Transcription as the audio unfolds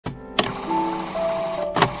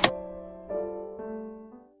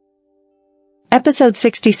Episode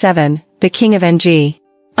 67, The King of NG.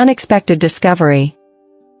 Unexpected Discovery.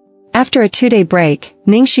 After a 2-day break,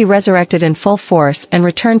 Ningxi resurrected in full force and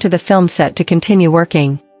returned to the film set to continue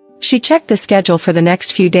working. She checked the schedule for the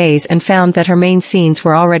next few days and found that her main scenes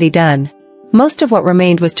were already done. Most of what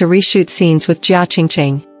remained was to reshoot scenes with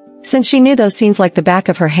Jiong. Since she knew those scenes like the back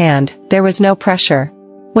of her hand, there was no pressure.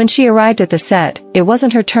 When she arrived at the set, it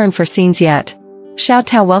wasn't her turn for scenes yet. Xiao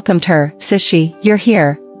Tao welcomed her. "Sishi, you're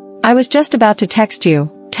here. I was just about to text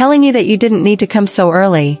you, telling you that you didn't need to come so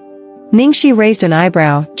early." Ningxi raised an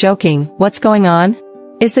eyebrow, joking, "What's going on?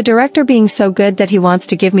 Is the director being so good that he wants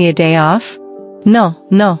to give me a day off?" No.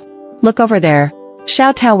 Look over there.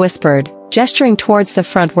 Xiao Tao whispered, gesturing towards the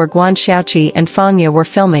front where Guan Xiaoqi and Fang Ye were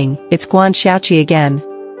filming. "It's Guan Xiaoqi again.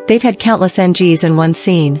 They've had countless NGs in one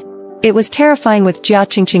scene. It was terrifying with Jia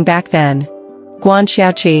Qingqing back then." Guan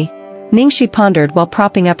Xiaoqi. Ningxi pondered while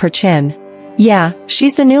propping up her chin. "Yeah,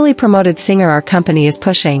 she's the newly promoted singer our company is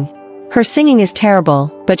pushing. Her singing is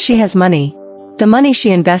terrible, but she has money. The money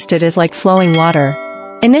she invested is like flowing water.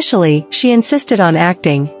 Initially, she insisted on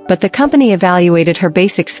acting, but the company evaluated her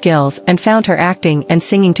basic skills and found her acting and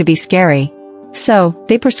singing to be scary. So,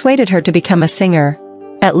 they persuaded her to become a singer.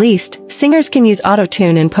 At least, singers can use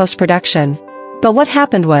auto-tune in post-production. But what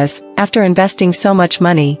happened was, after investing so much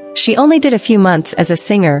money, she only did a few months as a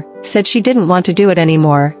singer, said she didn't want to do it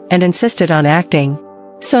anymore, and insisted on acting.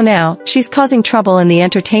 So now, she's causing trouble in the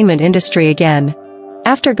entertainment industry again."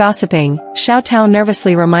 After gossiping, Xiao Tao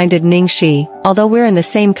nervously reminded Ningxi, "Although we're in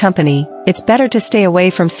the same company, it's better to stay away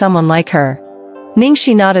from someone like her."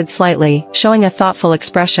 Ningxi nodded slightly, showing a thoughtful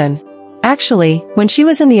expression. Actually, when she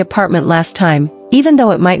was in the apartment last time, even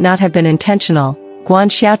though it might not have been intentional, Guan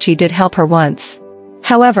Xiaoqi did help her once.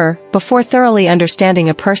 However, before thoroughly understanding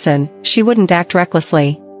a person, she wouldn't act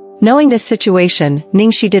recklessly. Knowing this situation,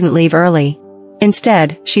 Ningxi didn't leave early.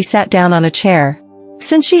 Instead, she sat down on a chair.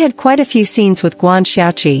 Since she had quite a few scenes with Guan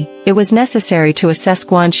Xiaoqi, it was necessary to assess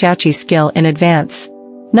Guan Xiaoqi's skill in advance.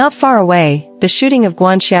 Not far away, the shooting of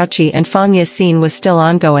Guan Xiaoqi and Fang Ye's scene was still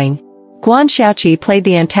ongoing. Guan Xiaoqi played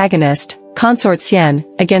the antagonist, Consort Xian,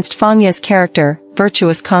 against Fang Ye's character,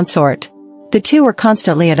 Virtuous Consort. The two were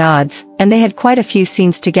constantly at odds, and they had quite a few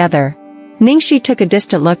scenes together. Ningxi took a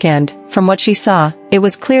distant look and, from what she saw, it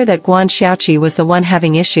was clear that Guan Xiaoqi was the one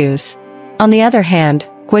having issues. On the other hand,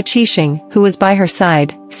 Gui Qixing, who was by her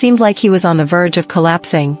side, seemed like he was on the verge of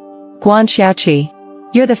collapsing. "Guan Xiaoqi.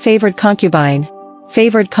 You're the favored concubine.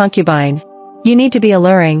 Favored concubine. You need to be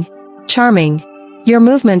alluring. Charming. Your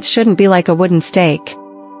movements shouldn't be like a wooden stake.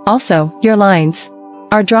 Also, your lines.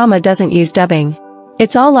 Our drama doesn't use dubbing.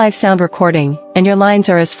 It's all live sound recording, and your lines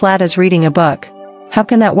are as flat as reading a book. How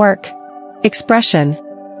can that work? Expression.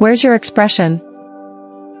 Where's your expression?"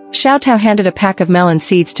 Xiao Tao handed a pack of melon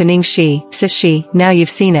seeds to Ningxi. "Sishi, now you've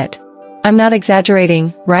seen it. I'm not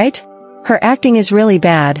exaggerating, right? Her acting is really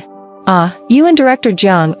bad. You and director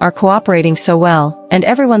Jiong are cooperating so well, and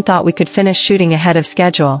everyone thought we could finish shooting ahead of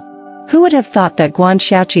schedule. Who would have thought that Guan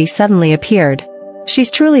Xiaoqi suddenly appeared? She's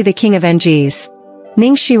truly the king of NGs."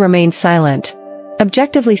 Ningxi remained silent.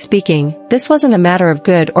 Objectively speaking, this wasn't a matter of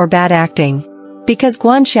good or bad acting. Because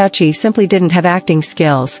Guan Xiaoqi simply didn't have acting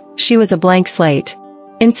skills, she was a blank slate.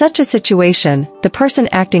 In such a situation, the person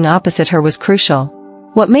acting opposite her was crucial.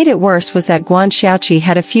 What made it worse was that Guan Xiaoqi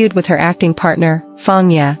had a feud with her acting partner,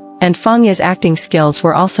 Fang Ye, and Fang Ye's acting skills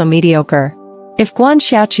were also mediocre. If Guan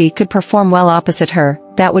Xiaoqi could perform well opposite her,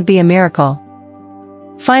 that would be a miracle.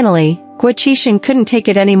 Finally, Gui Qixing couldn't take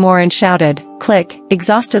it anymore and shouted, "Click,"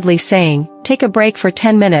 exhaustedly saying, "Take a break for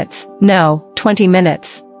 10 minutes, no, 20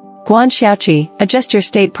 minutes. Guan Xiaoqi, adjust your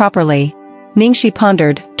state properly." Ningxi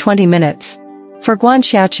pondered, 20 minutes. For Guan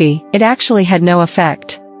Xiaoqi, it actually had no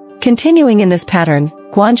effect. Continuing in this pattern,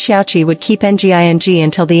 Guan Xiaoqi would keep NGING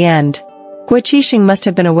until the end. Gui Qixing must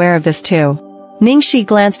have been aware of this too. Ningxi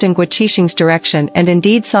glanced in Gui Qixing's direction and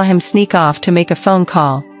indeed saw him sneak off to make a phone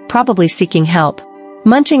call, probably seeking help.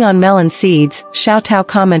 Munching on melon seeds, Xiao Tao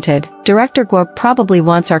commented, "Director Guo probably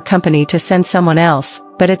wants our company to send someone else,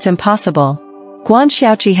 but it's impossible. Guan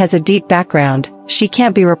Xiaoqi has a deep background, she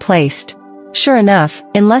can't be replaced." Sure enough,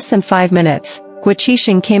 in less than 5 minutes, Gui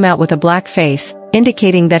Qixing came out with a black face,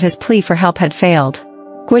 indicating that his plea for help had failed.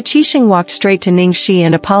 Gui Qixing walked straight to Ningxi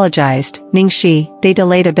and apologized. "Ningxi, they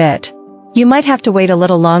delayed a bit. You might have to wait a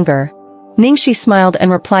little longer." Ningxi smiled and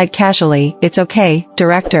replied casually, "It's okay,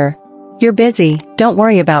 director. You're busy, don't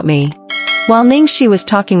worry about me." While Ningxi was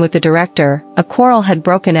talking with the director, a quarrel had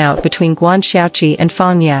broken out between Guan Xiaoqi and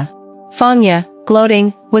Fang Ye. Fang Ye,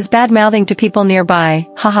 gloating, was bad-mouthing to people nearby.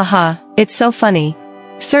 "Ha ha ha, it's so funny.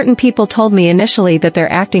 Certain people told me initially that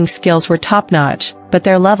their acting skills were top-notch, but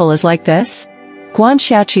their level is like this? Guan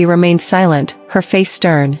Xiaoqi remained silent, her face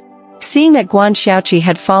stern. Seeing that Guan Xiaoqi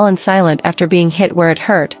had fallen silent after being hit where it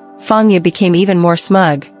hurt, Fangya became even more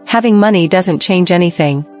smug. Having money doesn't change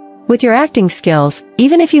anything. With your acting skills,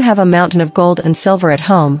 even if you have a mountain of gold and silver at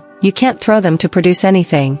home, you can't throw them to produce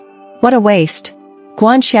anything. What a waste.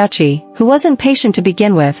 Guan Xiaoqi, who wasn't patient to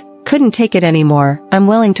begin with, couldn't take it anymore. I'm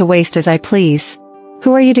willing to waste as I please.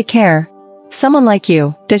 Who are you to care? Someone like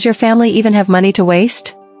you, does your family even have money to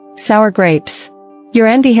waste? Sour grapes. Your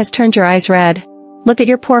envy has turned your eyes red. Look at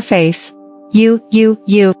your poor face. You.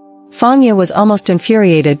 Fangya was almost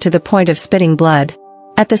infuriated to the point of spitting blood.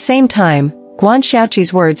 At the same time, Guan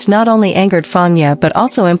Xiaoqi's words not only angered Fangya but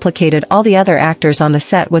also implicated all the other actors on the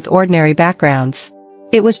set with ordinary backgrounds.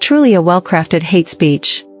 It was truly a well-crafted hate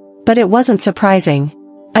speech. But it wasn't surprising.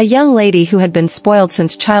 A young lady who had been spoiled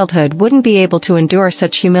since childhood wouldn't be able to endure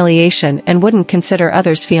such humiliation and wouldn't consider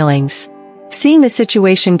others' feelings. Seeing the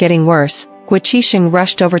situation getting worse, Guo Qixing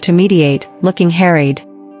rushed over to mediate, looking harried.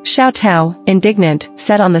 Xiao Tao, indignant,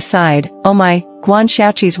 said on the side, "Oh my, Guan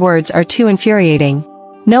Xiaoqi's words are too infuriating.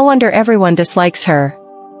 No wonder everyone dislikes her."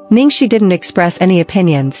 Ningxi didn't express any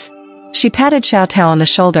opinions. She patted Xiao Tao on the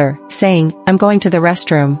shoulder, saying, "I'm going to the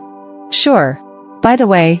restroom." "Sure. By the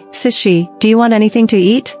way, Sishi, do you want anything to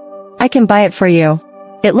eat? I can buy it for you.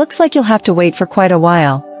 It looks like you'll have to wait for quite a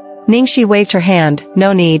while." Ningxi waved her hand,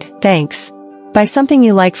 "No need, thanks. Buy something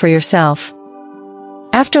you like for yourself."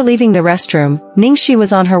 After leaving the restroom, Ningxi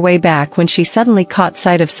was on her way back when she suddenly caught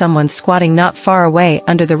sight of someone squatting not far away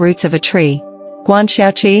under the roots of a tree. Guan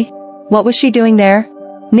Xiaoqi? What was she doing there?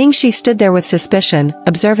 Ningxi stood there with suspicion,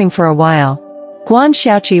 observing for a while. Guan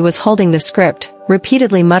Xiaoqi was holding the script,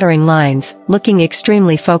 repeatedly muttering lines, looking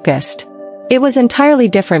extremely focused. It was entirely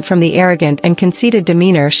different from the arrogant and conceited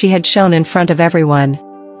demeanor she had shown in front of everyone.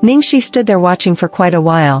 Ningxi stood there watching for quite a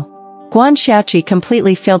while. Guan Xiaoqi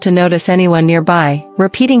completely failed to notice anyone nearby,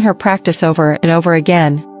 repeating her practice over and over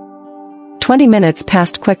again. 20 minutes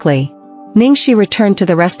passed quickly. Ningxi returned to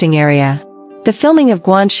the resting area. The filming of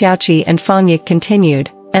Guan Xiaoqi and Fangya continued,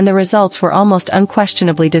 and the results were almost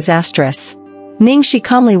unquestionably disastrous. Ningxi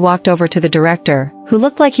calmly walked over to the director, who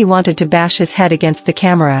looked like he wanted to bash his head against the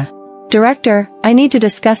camera. "Director, I need to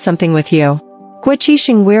discuss something with you." Guo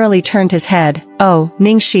Qixing wearily turned his head. "Oh,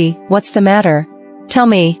 Ningxi, what's the matter? Tell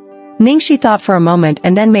me." Ningxi thought for a moment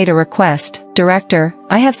and then made a request. "Director,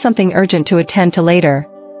 I have something urgent to attend to later.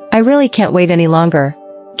 I really can't wait any longer.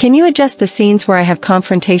 Can you adjust the scenes where I have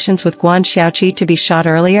confrontations with Guan Xiaoqi to be shot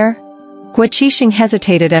earlier?" Guo Qixing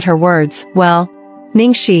hesitated at her words. "Well,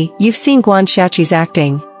 Ningxi, you've seen Guan Xiaoqi's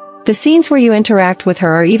acting. The scenes where you interact with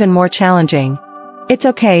her are even more challenging." "It's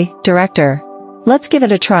okay, director. Let's give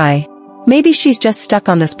it a try. Maybe she's just stuck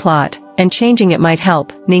on this plot, and changing it might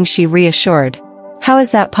help," Ningxi reassured. "How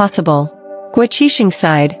is that possible?" Guo Qixing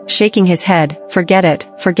sighed, shaking his head. Forget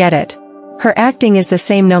it. Her acting is the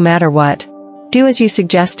same no matter what. Do as you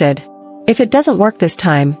suggested. If it doesn't work this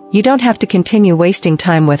time, you don't have to continue wasting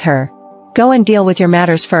time with her. Go and deal with your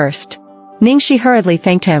matters first." Ningxi hurriedly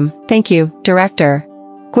thanked him. "Thank you, director."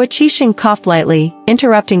 Guo Qixing coughed lightly,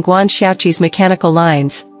 interrupting Guan Xiaoqi's mechanical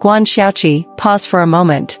lines. "Guan Xiaoqi, pause for a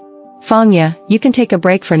moment. Fangya, you can take a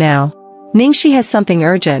break for now. Ningxi has something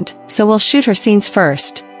urgent, so we'll shoot her scenes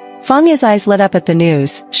first." Fangya's eyes lit up at the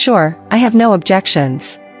news. "Sure, I have no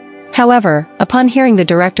objections." However, upon hearing the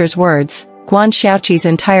director's words, Guan Xiaoqi's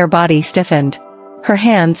entire body stiffened. Her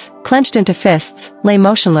hands, clenched into fists, lay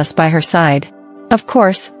motionless by her side. Of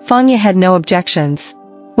course, Fangya had no objections.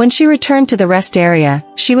 When she returned to the rest area,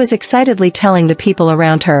 she was excitedly telling the people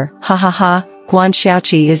around her, "Ha ha ha, Guan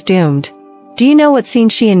Xiaoqi is doomed. Do you know what scene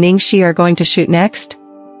she and Ningxi are going to shoot next?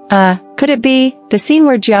 Could it be the scene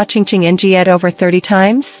where Jia Qingqing NG'd over 30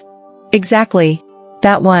 times? Exactly.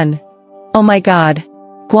 That one. Oh my god.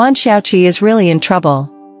 Guan Xiaoqi is really in trouble."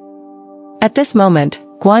 At this moment,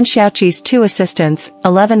 Guan Xiaoqi's two assistants,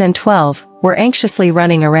 11 and 12, were anxiously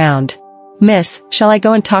running around. "Miss, shall I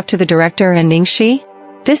go and talk to the director and Ningxi?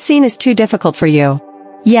 This scene is too difficult for you."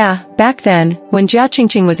 "Yeah, back then, when Jia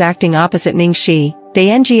Qingqing was acting opposite Ningxi, they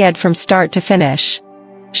NG'd from start to finish."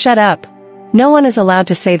 "Shut up. No one is allowed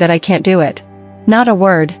to say that I can't do it. Not a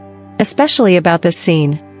word. Especially about this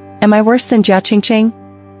scene. Am I worse than Jia Qingqing?"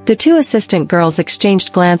 The two assistant girls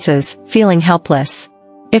exchanged glances, feeling helpless.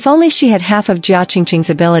 If only she had half of Jia Qingqing's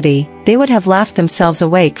ability, they would have laughed themselves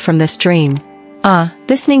awake from this dream.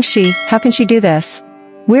 This Ningxi, how can she do this?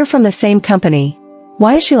 We're from the same company.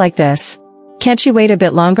 Why is she like this? Can't she wait a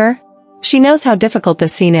bit longer? She knows how difficult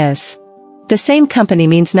this scene is. The same company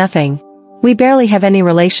means nothing. We barely have any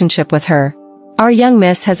relationship with her. Our young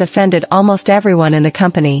miss has offended almost everyone in the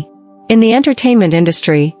company. In the entertainment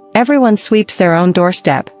industry, everyone sweeps their own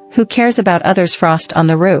doorstep. who cares about others? Frost on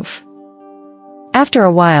the roof. After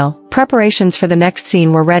a while, preparations for the next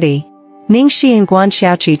scene were ready. Ningxi and Guan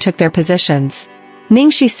Xiaoqi took their positions.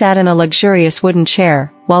 Ningxi sat in a luxurious wooden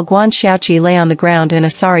chair, while Guan Xiaoqi lay on the ground in a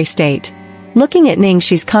sorry state. Looking at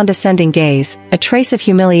Ningxi's condescending gaze, a trace of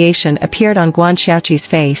humiliation appeared on Guan Xiaoqi's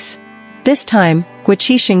face. This time, Guo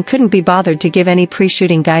Qixing couldn't be bothered to give any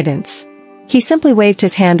pre-shooting guidance. He simply waved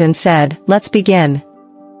his hand and said, "Let's begin."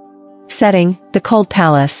 Setting, the cold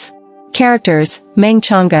palace. Characters, Meng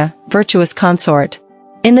Chang'e, virtuous consort.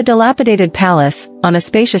 In the dilapidated palace, on a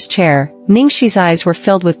spacious chair, Ningxi's eyes were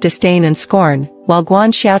filled with disdain and scorn, while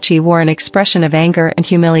Guan Xiaoqi wore an expression of anger and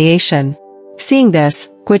humiliation. Seeing this,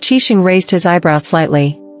 Guo Qixing raised his eyebrows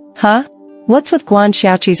slightly. Huh? What's with Guan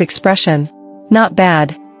Xiaoqi's expression? Not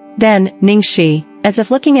bad. Then, Ningxi, as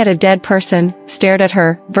if looking at a dead person, stared at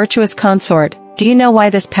her, virtuous consort, "Do you know why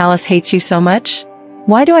this palace hates you so much?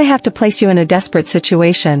 Why do I have to place you in a desperate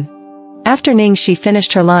situation?" After Ningxi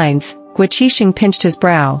finished her lines, Guo Qixing pinched his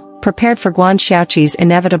brow, prepared for Guan Xiaoqi's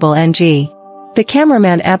inevitable NG. The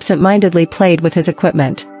cameraman absent-mindedly played with his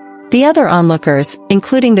equipment. The other onlookers,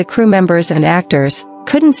 including the crew members and actors,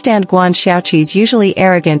 couldn't stand Guan Xiaoqi's usually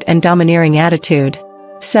arrogant and domineering attitude.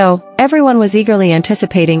 So, everyone was eagerly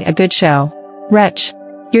anticipating a good show. Wretch.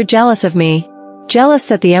 You're jealous of me. Jealous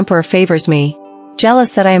that the emperor favors me.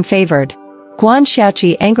 Jealous that I am favored. Guan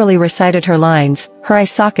Xiaoqi angrily recited her lines, her eye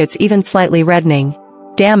sockets even slightly reddening.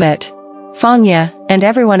 Damn it. Fangya, and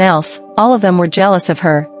everyone else, all of them were jealous of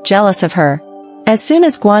her, jealous of her. As soon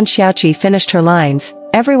as Guan Xiaoqi finished her lines,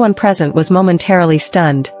 everyone present was momentarily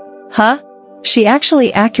stunned. Huh? She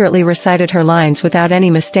actually accurately recited her lines without any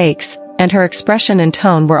mistakes, and her expression and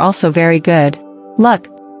tone were also very good. Luck.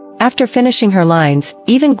 After finishing her lines,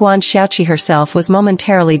 even Guan Xiaoqi herself was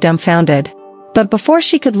momentarily dumbfounded. But before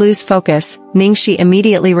she could lose focus, Ningxi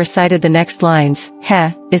immediately recited the next lines.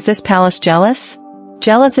 Heh, is this palace jealous?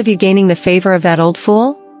 Jealous of you gaining the favor of that old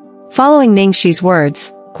fool? Following Ningxi's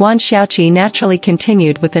words, Guan Xiaoqi naturally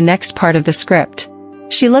continued with the next part of the script.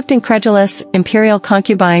 She looked incredulous. Imperial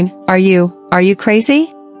concubine, are you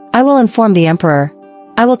crazy? I will inform the emperor.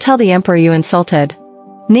 I will tell the emperor you insulted.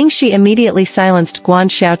 Ningxi immediately silenced Guan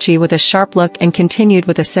Xiaoqi with a sharp look and continued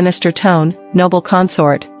with a sinister tone. Noble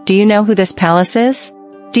consort, do you know who this palace is?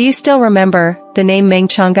 Do you still remember the name Meng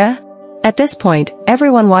Chang'e? At this point,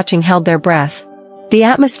 everyone watching held their breath. The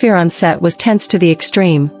atmosphere on set was tense to the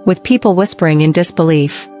extreme, with people whispering in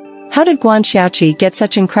disbelief. How did Guan Xiaoqi get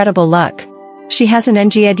such incredible luck? She hasn't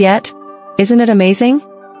NG'd yet? Isn't it amazing?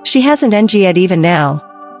 She hasn't NG'd even now.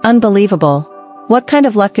 Unbelievable. What kind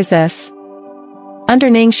of luck is this? Under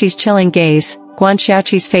Ningxi's chilling gaze, Guan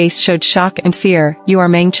Xiaoqi's face showed shock and fear. You are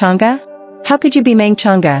Meng Chang'e? How could you be Meng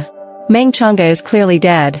Chang'e? Meng Chang'e is clearly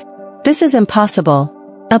dead. This is impossible.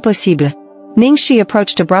 Impossible. Ningxi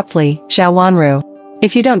approached abruptly. Zhao Wanru.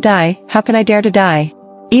 If you don't die, how can I dare to die?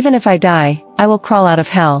 Even if I die, I will crawl out of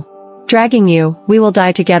hell. Dragging you, we will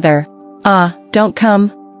die together. Ah, don't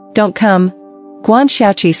come. Don't come. Guan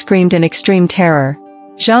Xiaoqi screamed in extreme terror.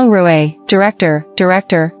 Zhang Rue,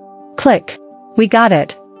 director. Click. We got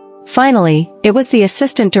it. Finally, it was the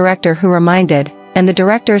assistant director who reminded, and the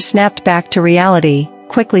director snapped back to reality,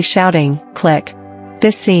 quickly shouting, click.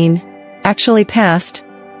 This scene actually passed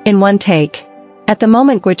in one take. At the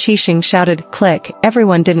moment Guo Qixing shouted, click,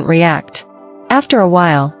 everyone didn't react. After a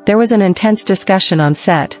while, there was an intense discussion on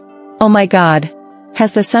set. Oh my god.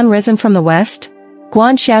 Has the sun risen from the west?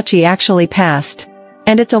 Guan Xiaoqi actually passed.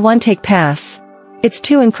 And it's a one-take pass. It's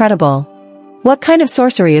too incredible. What kind of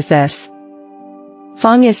sorcery is this?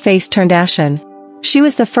 Fangya's face turned ashen. She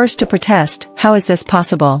was the first to protest. How is this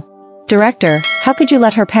possible? Director, how could you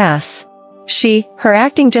let her pass? Her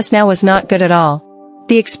acting just now was not good at all.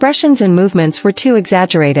 The expressions and movements were too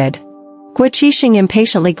exaggerated. Guo Qixing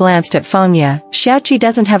impatiently glanced at Fangya. Xiaoqi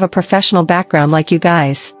doesn't have a professional background like you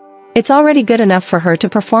guys. It's already good enough for her to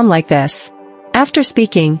perform like this. After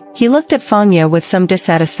speaking, he looked at Fangya with some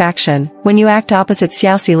dissatisfaction. When you act opposite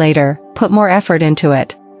Xiaoxi later, put more effort into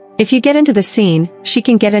it. If you get into the scene, she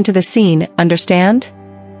can get into the scene, understand?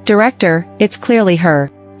 Director, it's clearly her.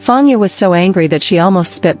 Fangya was so angry that she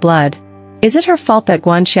almost spit blood. Is it her fault that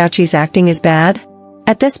Guan Xiaoqi's acting is bad?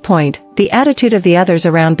 At this point, the attitude of the others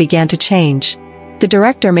around began to change. The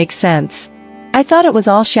director makes sense. I thought it was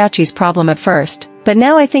all Xiaoqi's problem at first, but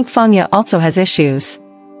now I think Fangya also has issues.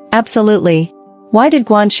 Absolutely. Why did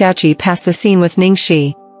Guan Xiaoqi pass the scene with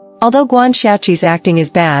Ningxi? Although Guan Xiaoqi's acting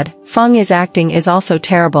is bad, Fangya's acting is also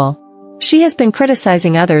terrible. She has been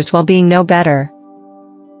criticizing others while being no better.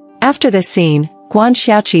 After this scene, Guan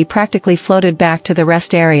Xiaoqi practically floated back to the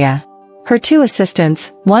rest area. Her two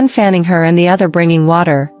assistants, one fanning her and the other bringing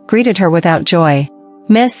water, greeted her without joy.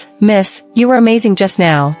 Miss, you were amazing just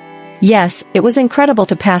now. Yes, it was incredible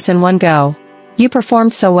to pass in one go. You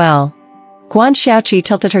performed so well. Guan Xiaoqi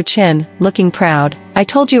tilted her chin, looking proud. I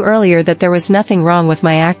told you earlier that there was nothing wrong with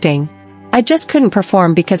my acting. I just couldn't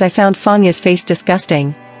perform because I found Fanya's face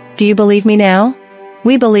disgusting. Do you believe me now?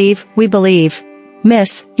 We believe.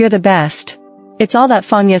 Miss, you're the best. It's all that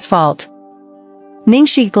Fanya's fault.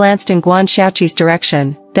 Ningxi glanced in Guan Xiaoqi's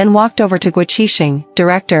direction, then walked over to Guiqixing.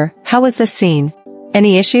 Director, how was this scene?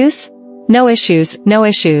 Any issues? No issues.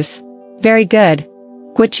 Very good.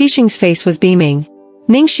 Guiqixing's face was beaming.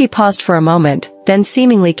 Ningxi paused for a moment, then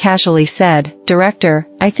seemingly casually said, Director,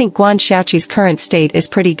 I think Guan Xiaoqi's current state is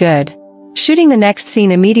pretty good. Shooting the next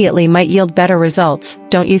scene immediately might yield better results,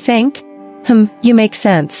 don't you think? You make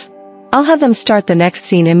sense. I'll have them start the next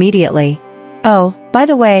scene immediately. Oh, by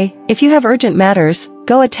the way, if you have urgent matters,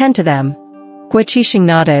 go attend to them. Guiqixing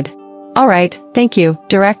nodded. Alright, thank you,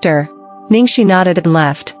 Director. Ningxi nodded and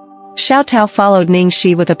left. Xiao Tao followed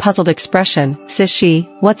Ningxi with a puzzled expression. Sishi,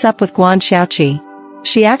 what's up with Guan Xiaoqi?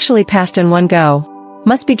 She actually passed in one go.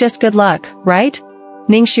 Must be just good luck, right?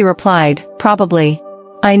 Ningxi replied, probably.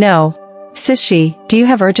 I know. Sishi, do you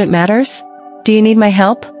have urgent matters? Do you need my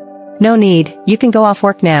help? No need, you can go off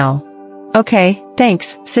work now. Okay,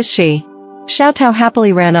 thanks, Sishi. Xiao Tao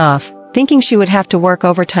happily ran off, thinking she would have to work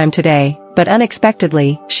overtime today, but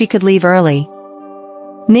unexpectedly, she could leave early.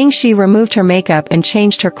 Ningxi removed her makeup and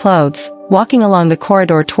changed her clothes, walking along the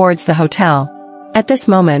corridor towards the hotel. At this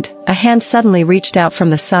moment, a hand suddenly reached out from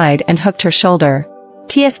the side and hooked her shoulder.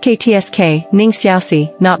 TSK, Ning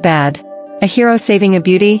Xiaoxi, not bad. A hero saving a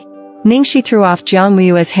beauty? Ningxi threw off Jiong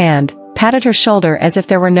Muyue's hand, patted her shoulder as if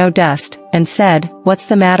there were no dust, and said, what's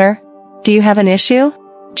the matter? Do you have an issue?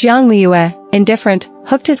 Jiong Muyue, indifferent,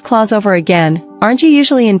 hooked his claws over again. Aren't you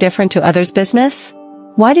usually indifferent to others' business?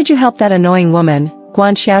 Why did you help that annoying woman,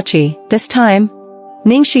 Guan Xiaoqi, this time?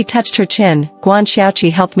 Ningxi touched her chin. Guan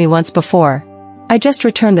Xiaoqi helped me once before. I just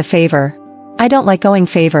returned the favor. I don't like owing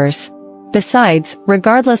favors. Besides,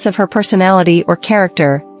 regardless of her personality or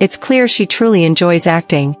character, it's clear she truly enjoys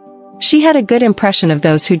acting. She had a good impression of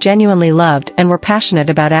those who genuinely loved and were passionate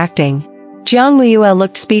about acting. Jiang Muyue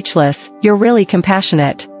looked speechless. You're really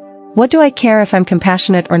compassionate. What do I care if I'm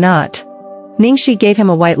compassionate or not? Ningxi gave him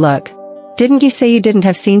a white look. Didn't you say you didn't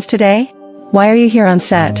have scenes today? Why are you here on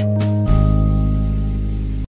set?